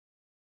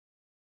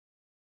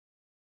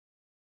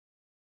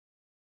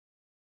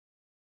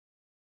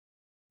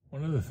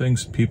One of the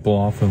things people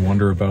often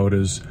wonder about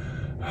is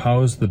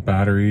how is the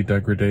battery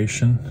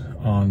degradation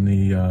on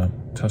the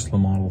Tesla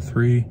Model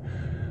 3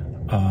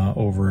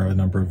 over a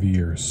number of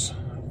years.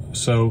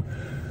 So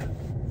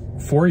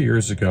 4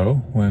 years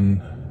ago,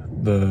 when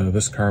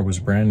this car was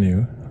brand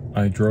new,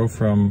 I drove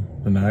from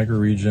the Niagara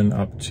region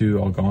up to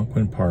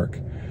Algonquin Park,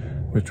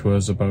 which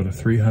was about a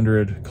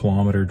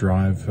 300-kilometer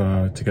drive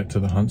to get to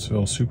the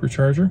Huntsville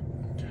Supercharger.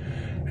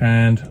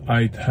 And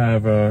I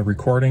have a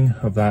recording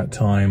of that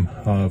time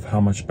of how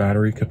much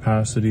battery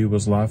capacity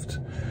was left,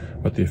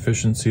 what the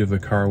efficiency of the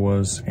car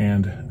was,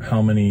 and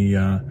how many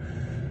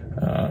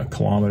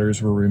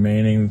kilometers were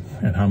remaining,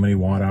 and how many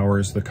watt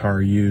hours the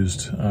car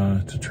used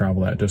to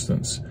travel that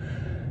distance.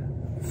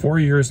 4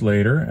 years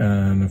later,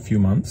 and a few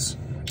months,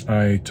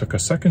 I took a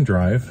second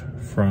drive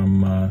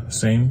from the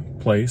same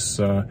place,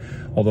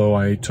 although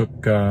I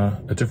took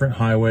a different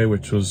highway,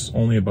 which was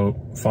only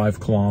about 5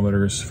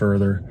 kilometers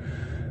further.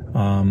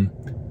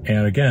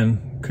 And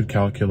again, could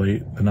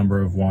calculate the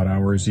number of watt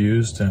hours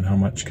used and how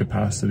much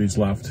capacity is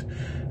left.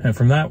 And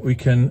from that, we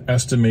can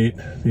estimate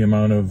the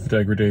amount of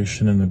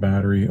degradation in the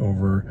battery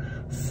over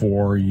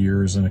 4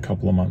 years and a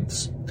couple of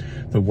months.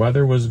 The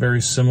weather was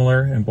very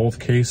similar in both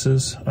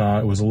cases.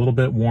 It was a little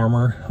bit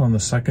warmer on the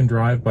second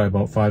drive by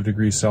about 5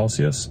 degrees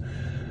Celsius.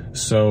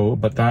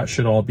 But that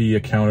should all be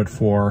accounted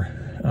for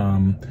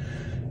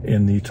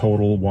in the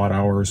total watt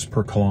hours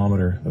per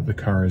kilometer that the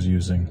car is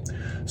using.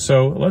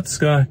 So let's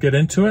get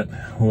into it.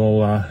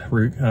 We'll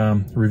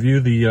review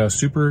the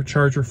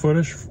supercharger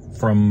footage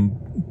from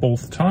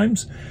both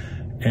times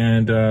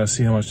and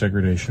see how much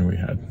degradation we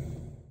had.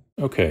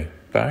 Okay,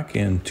 back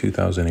in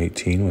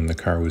 2018 when the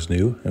car was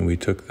new and we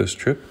took this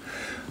trip,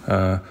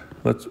 I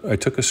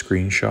took a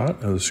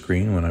screenshot of the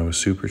screen when I was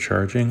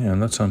supercharging, and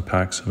let's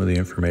unpack some of the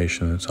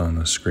information that's on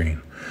the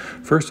screen.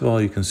 First of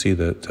all, you can see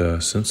that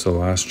since the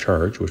last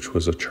charge, which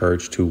was a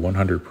charge to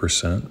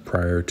 100%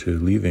 prior to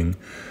leaving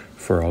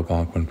for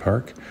Algonquin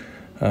Park,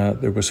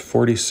 there was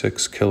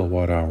 46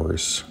 kilowatt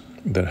hours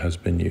that has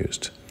been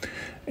used.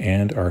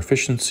 And our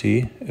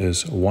efficiency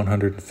is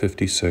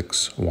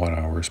 156 watt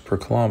hours per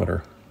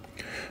kilometer.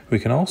 We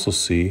can also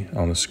see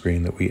on the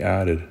screen that we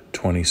added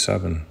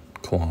 27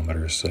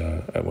 kilometers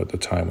at the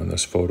time when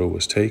this photo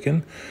was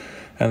taken,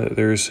 and that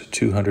there's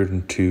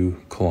 202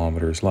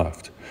 kilometers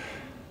left.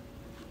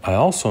 I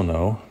also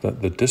know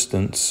that the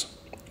distance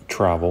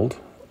traveled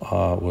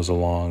was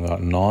along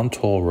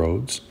non-toll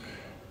roads,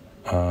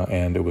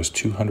 and it was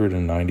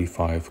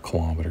 295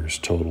 kilometers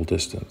total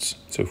distance.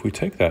 So if we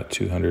take that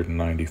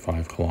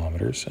 295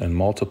 kilometers and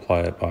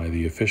multiply it by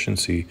the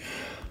efficiency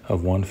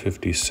of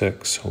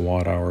 156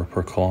 watt hour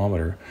per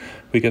kilometer,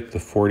 we get the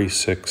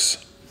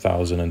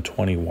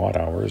 46,020 watt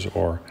hours,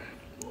 or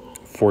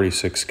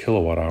 46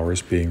 kilowatt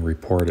hours being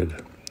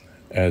reported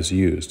as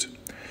used.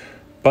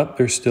 But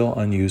there's still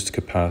unused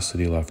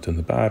capacity left in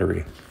the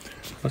battery.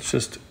 Let's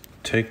just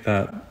take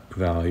that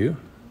value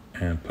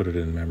and put it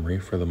in memory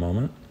for the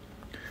moment.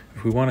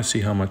 If we want to see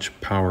how much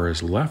power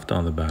is left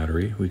on the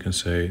battery, we can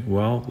say,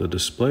 well, the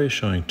display is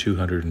showing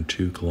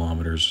 202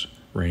 kilometers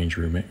range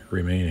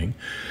remaining.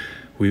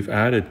 We've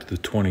added the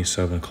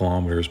 27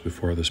 kilometers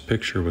before this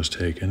picture was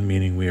taken,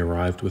 meaning we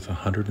arrived with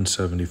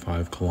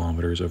 175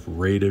 kilometers of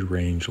rated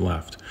range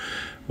left,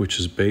 which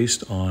is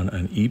based on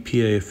an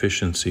EPA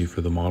efficiency for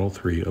the Model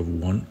 3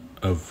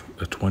 of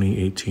a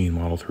 2018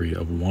 Model 3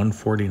 of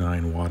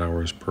 149 watt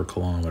hours per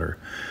kilometer.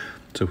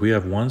 So if we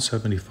have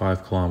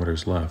 175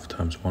 kilometers left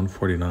times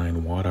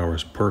 149 watt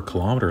hours per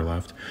kilometer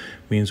left,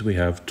 means we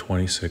have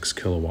 26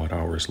 kilowatt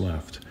hours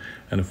left.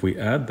 And if we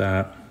add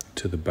that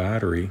to the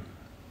battery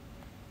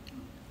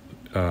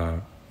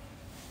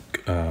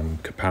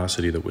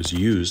capacity that was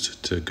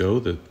used to go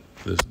the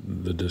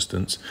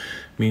distance,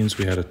 means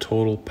we had a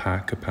total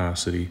pack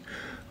capacity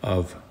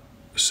of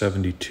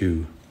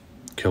 72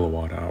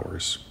 kilowatt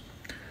hours.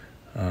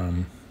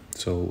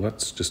 So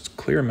let's just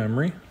clear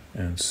memory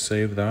and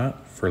save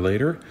that for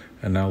later.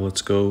 And now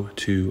let's go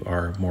to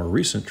our more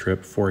recent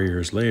trip 4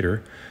 years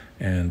later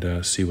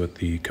and see what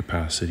the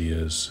capacity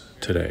is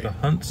today. The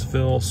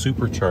Huntsville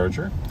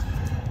Supercharger.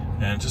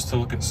 And just to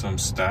look at some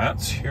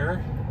stats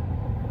here,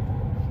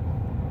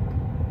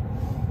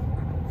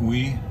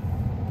 we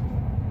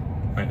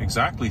went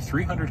exactly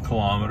 300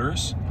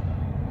 kilometers.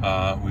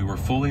 We were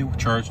fully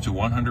charged to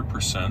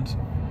 100%.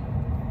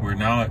 We're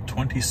now at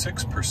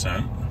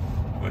 26%,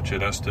 which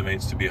it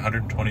estimates to be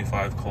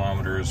 125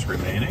 kilometers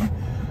remaining.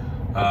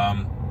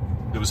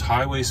 It was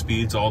highway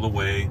speeds all the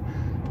way.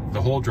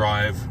 The whole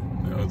drive,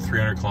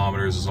 300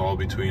 kilometers is all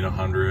between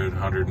 100,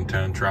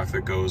 110.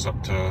 Traffic goes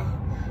up to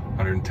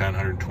 110,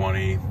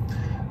 120.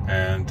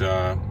 And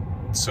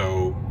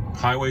so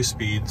highway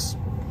speeds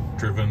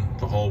driven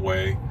the whole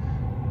way,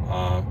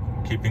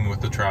 keeping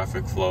with the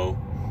traffic flow.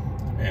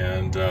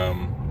 And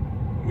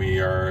we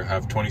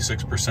have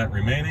 26%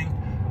 remaining.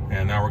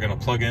 And now we're going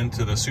to plug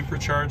into the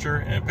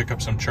supercharger and pick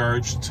up some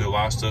charge to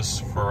last us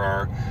for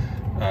our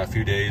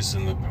few days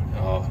in the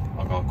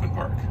Algonquin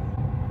Park.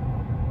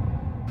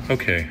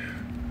 Okay,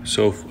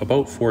 so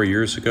about 4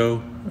 years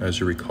ago, as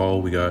you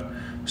recall, we got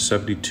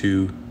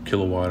 72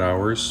 kilowatt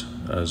hours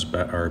as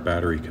our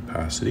battery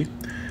capacity.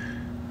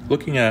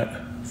 Looking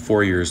at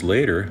 4 years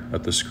later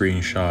at the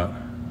screenshot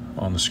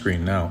on the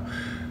screen now,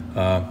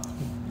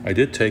 I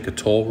did take a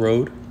toll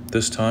road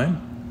this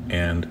time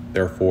and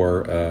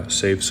therefore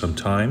saved some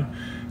time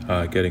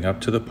getting up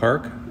to the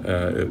park.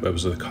 It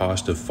was a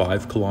cost of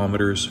 5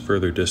 kilometers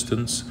further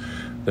distance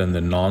than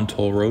the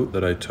non-toll road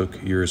that I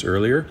took years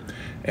earlier.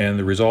 And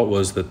the result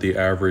was that the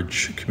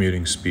average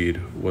commuting speed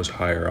was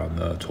higher on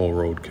the toll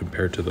road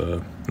compared to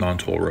the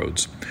non-toll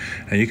roads.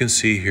 And you can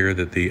see here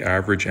that the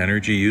average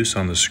energy use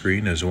on the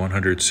screen is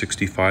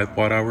 165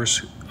 watt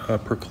hours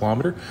per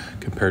kilometer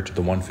compared to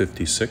the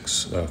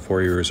 156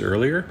 4 years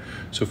earlier.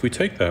 So if we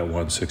take that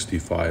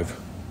 165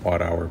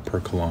 watt hour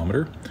per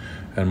kilometer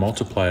and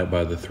multiply it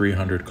by the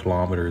 300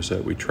 kilometers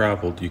that we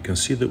traveled, you can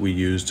see that we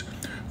used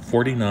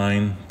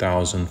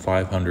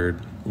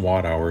 49,500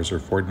 watt hours or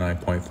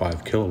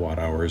 49.5 kilowatt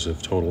hours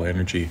of total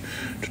energy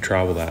to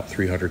travel that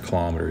 300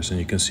 kilometers. And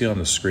you can see on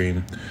the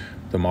screen,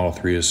 the Model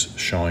 3 is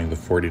showing the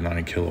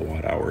 49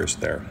 kilowatt hours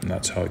there, and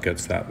that's how it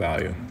gets that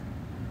value.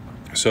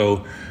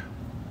 So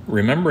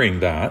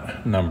remembering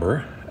that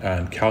number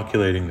and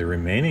calculating the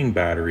remaining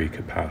battery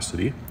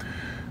capacity,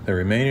 the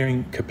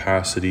remaining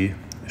capacity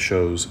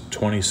shows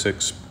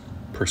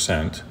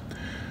 26%.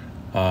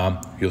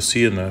 You'll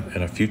see in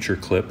a future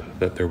clip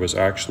that there was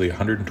actually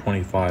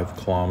 125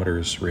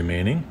 kilometers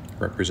remaining,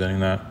 representing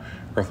that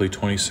roughly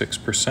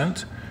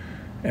 26%.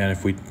 And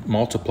if we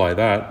multiply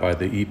that by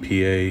the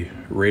EPA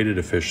rated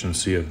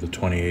efficiency of the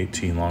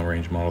 2018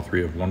 long-range Model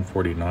 3 of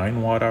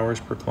 149 watt hours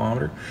per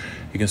kilometer,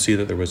 you can see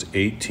that there was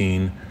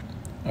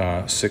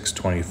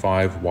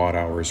 625 watt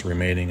hours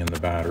remaining in the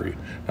battery.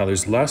 Now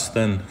there's less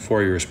than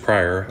 4 years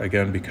prior,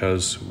 again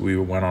because we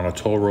went on a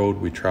toll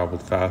road, we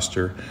traveled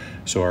faster,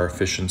 so our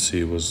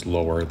efficiency was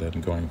lower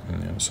than going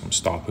some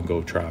stop and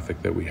go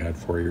traffic that we had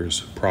 4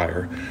 years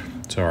prior.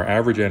 So our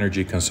average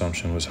energy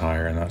consumption was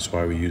higher, and that's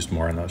why we used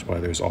more, and that's why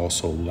there's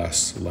also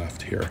less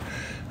left here.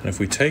 And if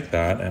we take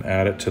that and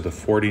add it to the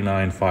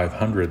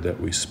 49,500 that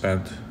we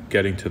spent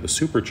getting to the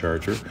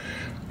supercharger,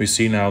 we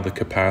see now the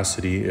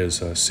capacity is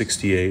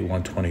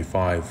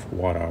 68,125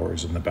 watt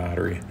hours in the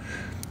battery.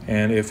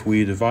 And if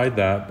we divide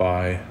that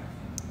by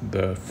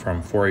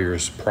from 4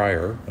 years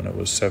prior, when it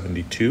was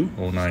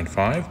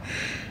 72,095,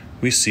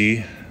 we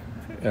see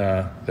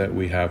that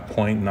we have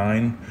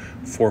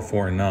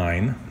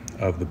 0.9449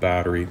 of the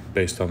battery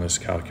based on this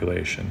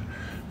calculation.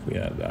 If we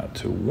add that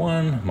to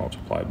 1,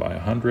 multiplied by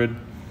 100,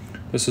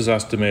 this is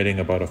estimating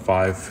about a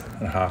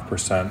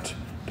 5.5%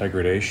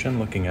 degradation,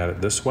 looking at it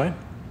this way.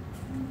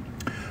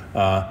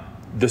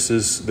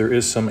 There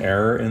is some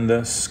error in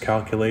this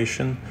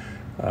calculation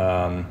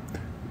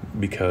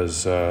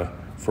because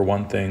for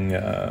one thing,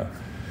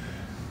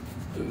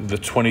 the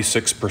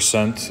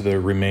 26%, the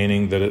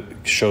remaining that it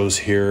shows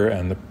here,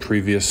 and the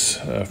previous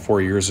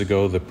 4 years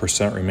ago, the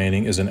percent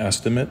remaining is an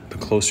estimate. The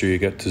closer you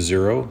get to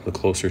zero, the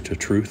closer to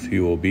truth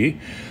you will be.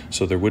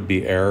 So there would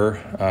be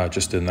error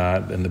just in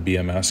that, in the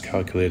BMS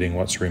calculating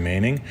what's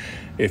remaining.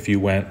 If you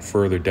went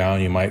further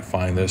down, you might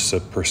find this a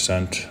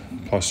percent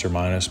plus or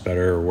minus,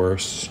 better or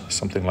worse,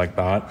 something like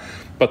that.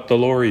 But the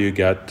lower you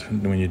get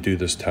when you do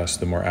this test,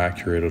 the more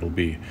accurate it'll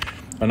be.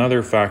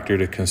 Another factor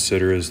to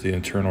consider is the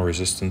internal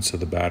resistance of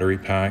the battery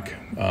pack.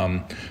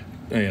 Power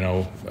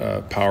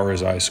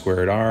is I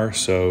squared R,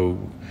 so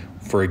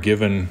for a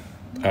given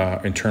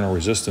internal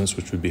resistance,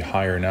 which would be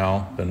higher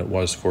now than it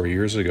was 4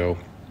 years ago,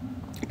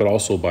 but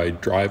also by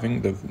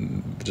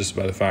driving, just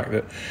by the fact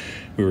that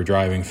we were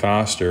driving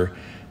faster,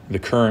 the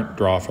current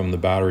draw from the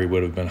battery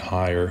would have been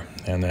higher,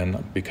 and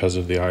then because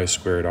of the I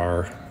squared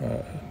R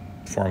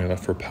formula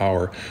for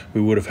power,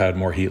 we would have had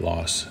more heat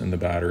loss in the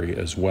battery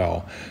as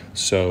well.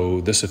 So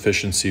this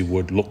efficiency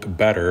would look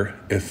better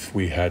if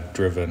we had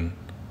driven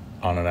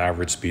on an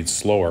average speed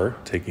slower,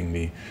 taking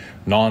the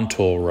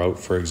non-toll route,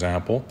 for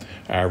example,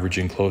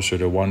 averaging closer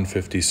to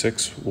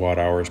 156 watt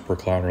hours per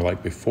kilometer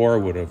like before,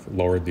 would have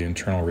lowered the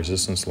internal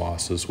resistance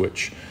losses,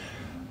 which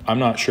I'm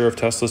not sure if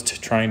Tesla's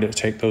trying to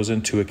take those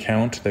into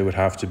account. They would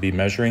have to be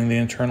measuring the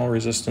internal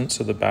resistance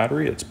of the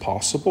battery. It's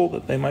possible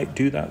that they might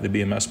do that. The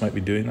BMS might be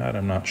doing that.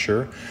 I'm not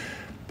sure,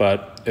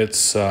 but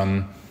it's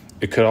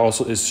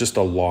just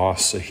a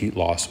loss, a heat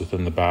loss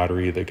within the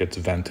battery that gets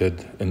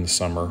vented in the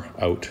summer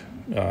out.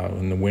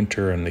 In the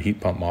winter and the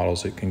heat pump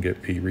models, it can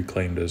be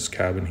reclaimed as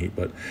cabin heat,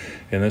 but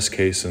in this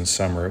case, in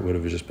summer, it would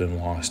have just been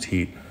lost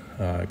heat,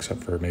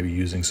 except for maybe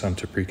using some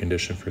to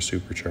precondition for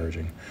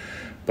supercharging.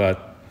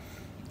 But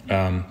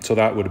so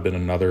that would have been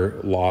another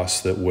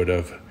loss that would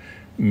have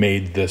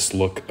made this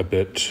look a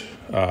bit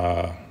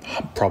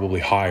probably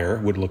higher,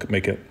 would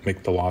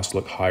make the loss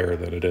look higher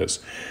than it is.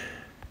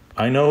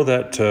 I know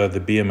that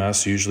the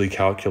BMS usually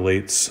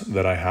calculates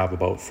that I have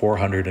about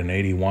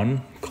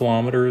 481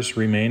 kilometers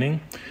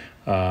remaining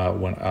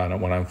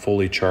when I'm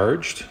fully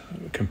charged,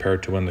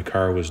 compared to when the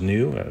car was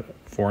new at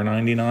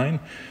 499.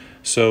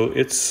 So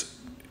the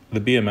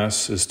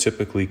BMS is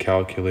typically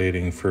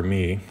calculating for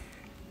me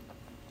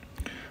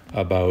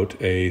about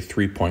a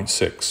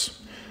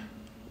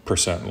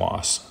 3.6%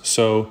 loss.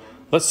 So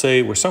let's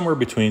say we're somewhere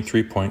between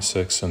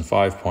 3.6 and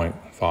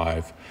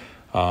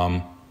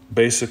 5.5.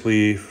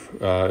 Basically,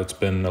 it's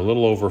been a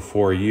little over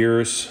 4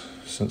 years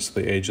since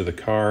the age of the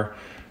car.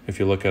 If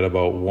you look at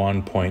about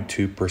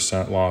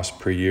 1.2% loss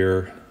per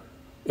year,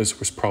 this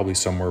was probably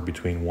somewhere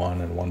between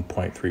 1 and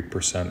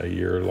 1.3% a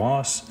year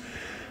loss.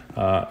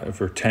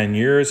 For 10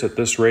 years at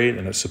this rate,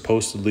 and it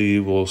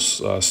supposedly will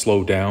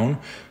slow down.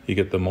 You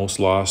get the most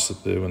loss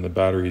when the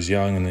battery is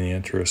young, and then you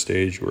enter a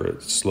stage where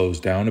it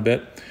slows down a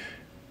bit.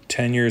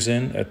 10 years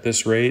in at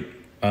this rate,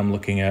 I'm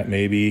looking at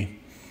maybe,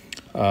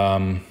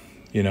 over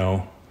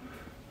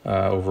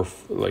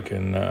like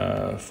in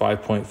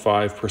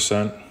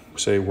 5.5%,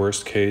 say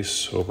worst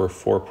case, over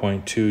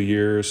 4.2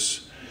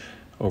 years,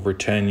 over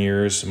 10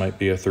 years, it might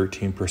be a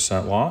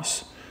 13%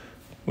 loss,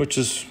 which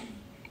is,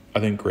 I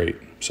think, great.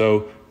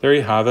 So there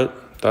you have it.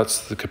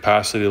 That's the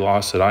capacity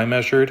loss that I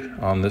measured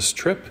on this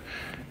trip.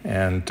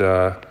 And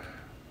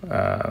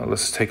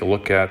let's take a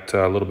look at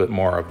a little bit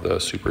more of the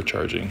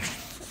supercharging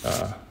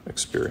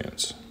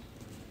experience.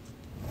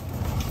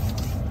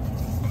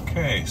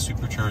 Okay,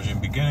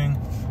 supercharging beginning.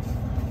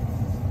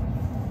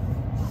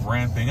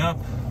 Ramping up.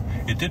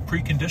 It did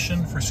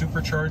precondition for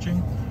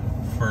supercharging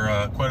for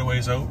quite a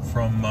ways out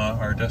from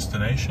our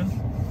destination,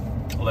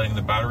 letting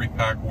the battery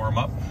pack warm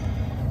up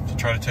to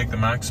try to take the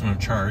maximum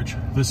charge.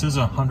 This is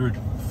a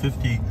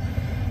 150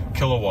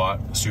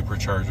 kilowatt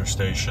supercharger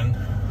station.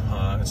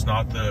 It's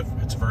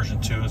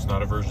version 2, it's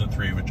not a version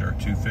 3, which are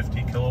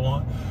 250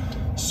 kilowatt.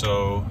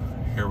 So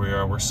here we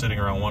are, we're sitting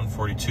around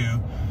 142,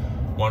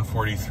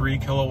 143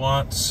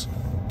 kilowatts.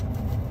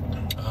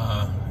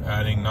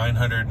 Adding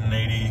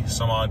 980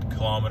 some odd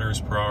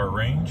kilometers per hour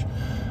range.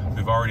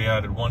 We've already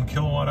added 1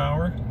 kilowatt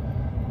hour,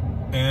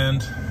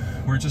 and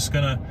we're just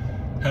gonna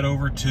head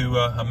over to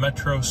a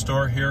Metro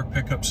store here,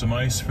 pick up some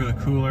ice for the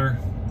cooler,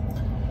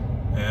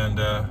 and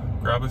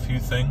grab a few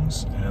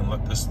things and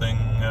let this thing,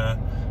 it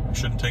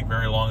shouldn't take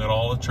very long at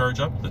all to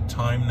charge up. The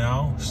time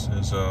now is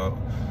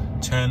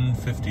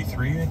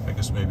 10:53. I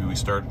guess maybe we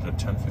started at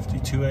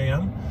 10:52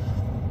 a.m.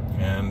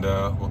 And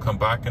we'll come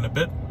back in a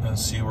bit and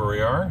see where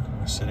we are.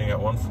 We're sitting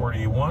at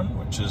 141,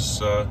 which is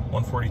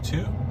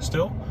 142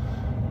 still,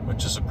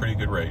 which is a pretty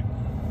good rate.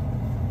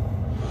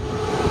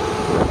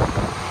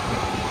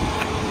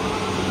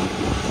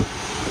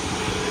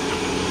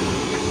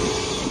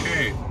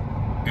 Okay,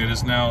 it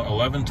is now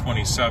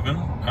 11:27.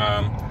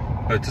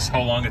 But just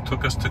how long it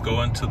took us to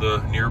go into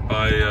the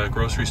nearby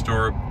grocery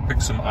store,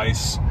 pick some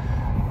ice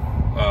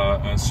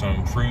and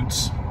some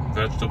fruits,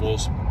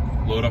 vegetables,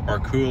 load up our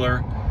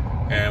cooler.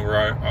 And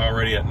we're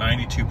already at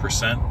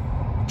 92%,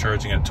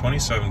 charging at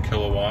 27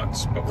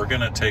 kilowatts, but we're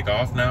gonna take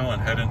off now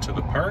and head into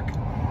the park,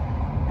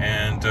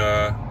 and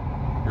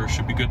we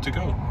should be good to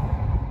go.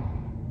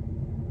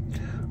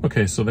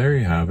 Okay, so there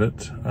you have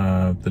it.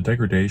 The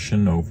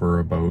degradation over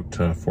about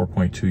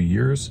 4.2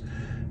 years.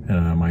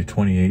 My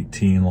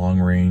 2018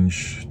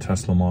 long-range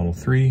Tesla Model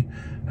 3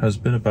 has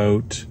been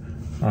about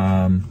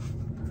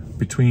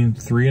between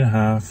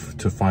 3.5%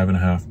 to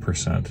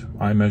 5.5%.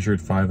 I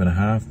measured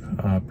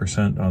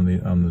 5.5% on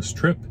this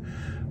trip.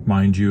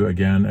 Mind you,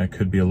 again, it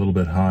could be a little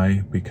bit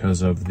high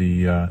because of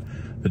the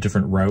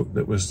different route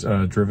that was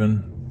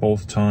driven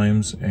both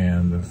times,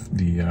 and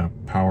the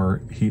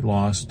power heat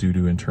loss due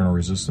to internal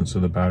resistance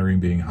of the battery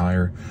being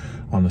higher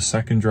on the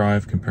second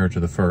drive compared to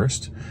the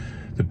first.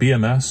 The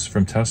BMS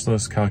from Tesla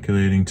is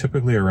calculating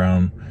typically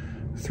around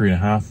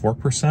 3.5%,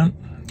 4%.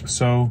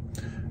 So,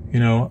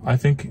 I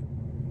think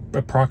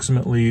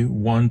approximately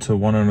 1 to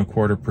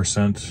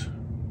 1.25%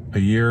 a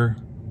year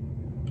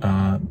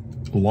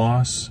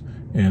loss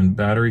in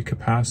battery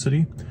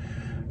capacity.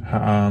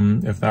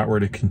 If that were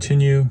to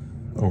continue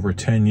over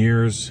 10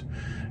 years,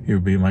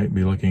 you might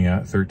be looking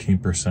at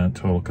 13%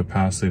 total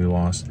capacity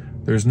loss.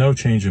 There's no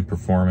change in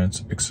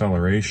performance,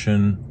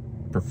 acceleration,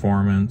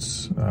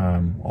 performance,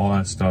 all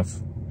that stuff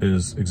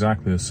is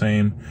exactly the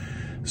same.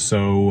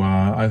 So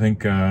I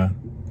think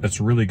it's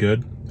really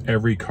good.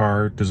 Every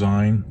car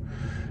design,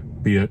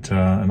 be it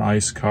an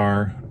ICE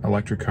car,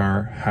 electric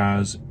car,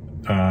 has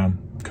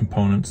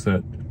components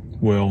that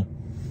will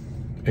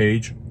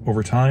age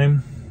over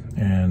time,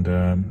 and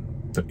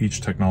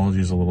each technology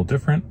is a little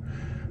different.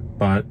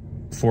 But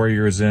 4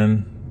 years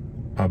in,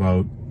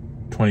 about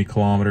 20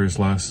 kilometers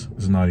less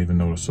is not even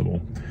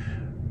noticeable.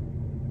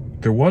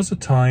 There was a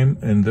time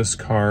in this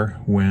car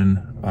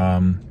when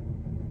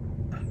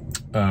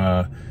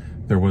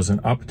there was an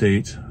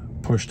update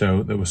pushed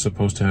out that was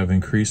supposed to have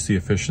increased the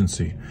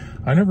efficiency.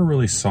 I never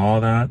really saw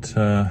that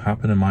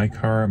happen in my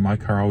car. My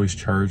car always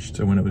charged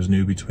when it was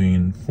new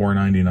between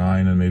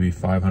 499 and maybe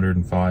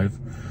 505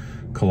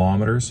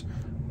 kilometers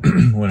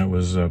when it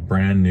was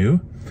brand new.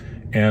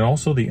 And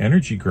also the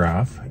energy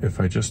graph,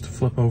 if I just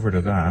flip over to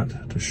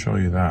that to show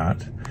you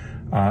that,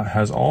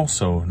 has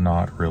also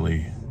not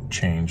really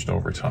changed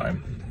over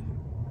time.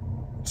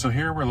 So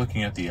here we're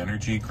looking at the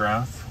energy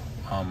graph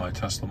on my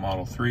Tesla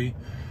Model 3.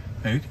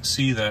 Now you can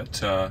see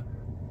that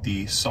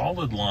the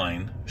solid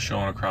line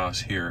shown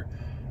across here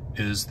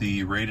is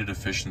the rated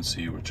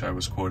efficiency, which I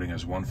was quoting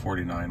as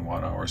 149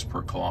 watt-hours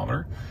per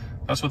kilometer.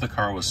 That's what the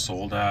car was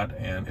sold at,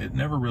 and it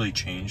never really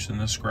changed in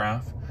this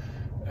graph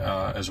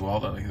as well.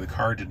 The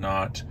car did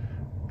not,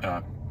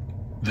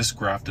 this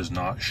graph does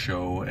not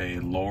show a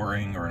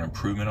lowering or an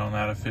improvement on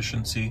that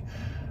efficiency.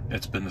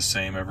 It's been the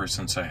same ever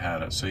since I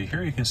had it. So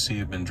here you can see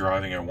I've been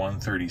driving at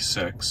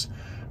 136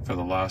 for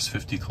the last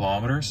 50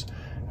 kilometers,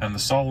 and the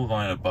solid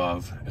line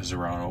above is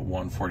around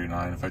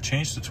 149. If I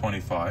change to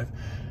 25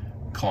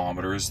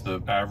 kilometers,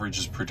 the average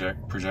is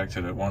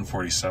projected at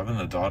 147,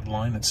 the dotted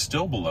line. It's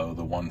still below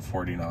the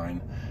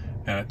 149.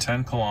 And at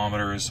 10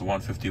 kilometers, the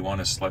 151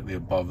 is slightly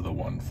above the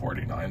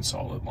 149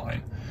 solid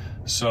line.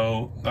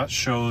 So that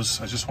shows,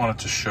 I just wanted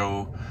to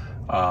show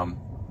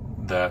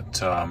that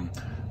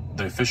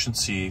the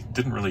efficiency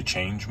didn't really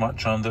change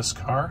much on this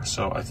car.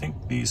 So I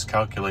think these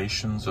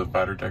calculations of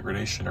battery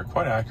degradation are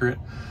quite accurate.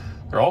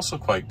 They're also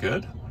quite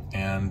good.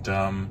 And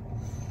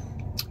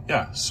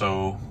yeah,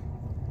 so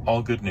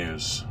all good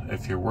news.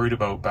 If you're worried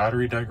about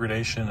battery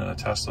degradation in a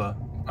Tesla,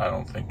 I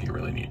don't think you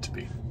really need to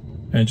be.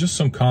 And just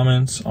some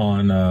comments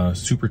on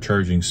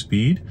supercharging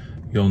speed.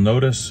 You'll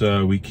notice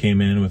we came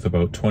in with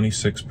about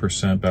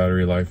 26%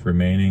 battery life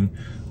remaining.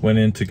 Went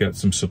in to get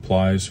some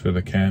supplies for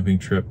the camping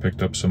trip,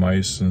 picked up some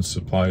ice and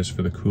supplies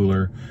for the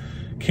cooler.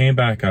 Came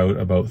back out,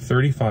 about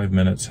 35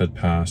 minutes had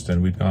passed,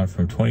 and we'd gone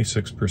from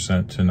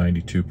 26% to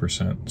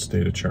 92%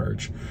 state of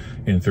charge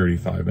in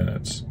 35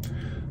 minutes.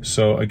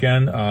 So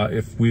again,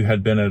 if we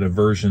had been at a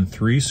version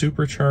 3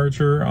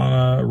 supercharger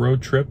on a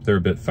road trip, they're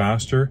a bit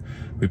faster.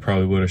 We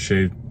probably would have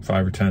shaved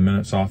 5 or 10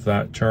 minutes off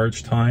that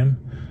charge time.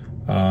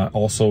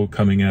 Also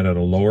coming in at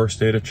a lower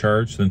state of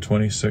charge than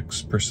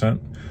 26%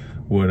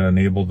 would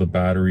enable the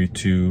battery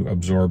to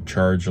absorb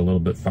charge a little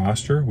bit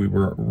faster. We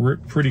were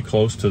pretty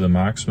close to the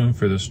maximum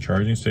for this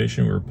charging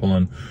station. We were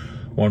pulling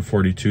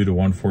 142 to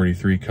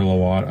 143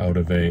 kilowatt out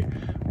of a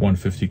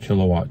 150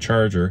 kilowatt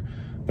charger.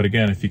 But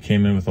again, if you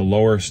came in with a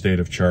lower state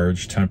of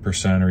charge,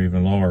 10% or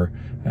even lower,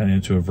 and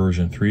into a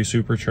version 3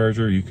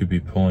 supercharger, you could be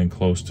pulling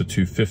close to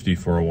 250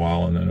 for a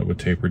while, and then it would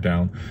taper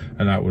down,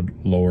 and that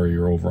would lower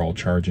your overall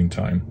charging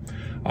time.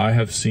 I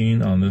have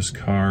seen on this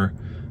car,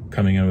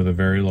 coming in with a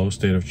very low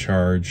state of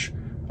charge,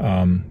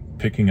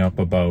 picking up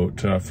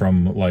about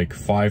from like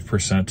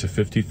 5% to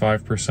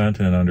 55%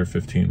 in under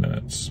 15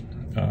 minutes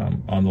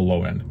on the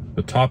low end.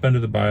 The top end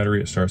of the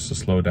battery, it starts to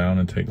slow down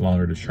and take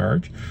longer to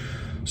charge.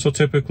 So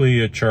typically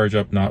you charge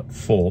up not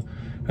full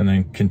and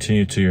then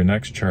continue to your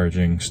next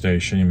charging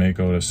station. You may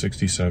go to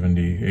 60,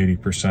 70,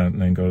 80%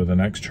 and then go to the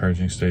next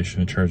charging station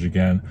and charge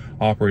again,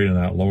 operate in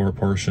that lower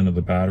portion of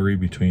the battery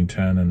between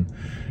 10 and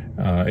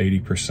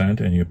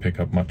 80%, and you pick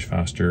up much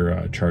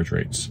faster charge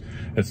rates.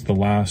 It's the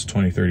last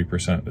 20,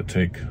 30% that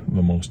take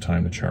the most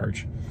time to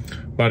charge.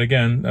 But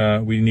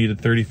again, we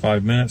needed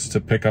 35 minutes to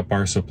pick up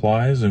our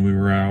supplies, and we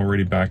were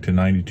already back to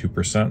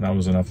 92%. That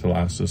was enough to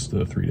last us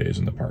the 3 days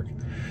in the park,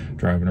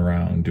 driving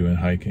around, doing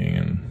hiking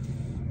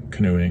and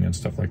canoeing and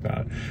stuff like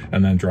that.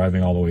 And then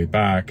driving all the way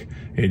back,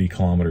 80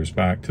 kilometers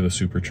back to the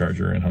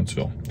supercharger in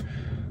Huntsville.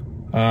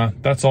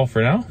 That's all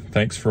for now.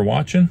 Thanks for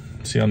watching.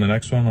 See you on the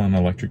next one on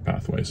Electric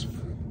Pathways.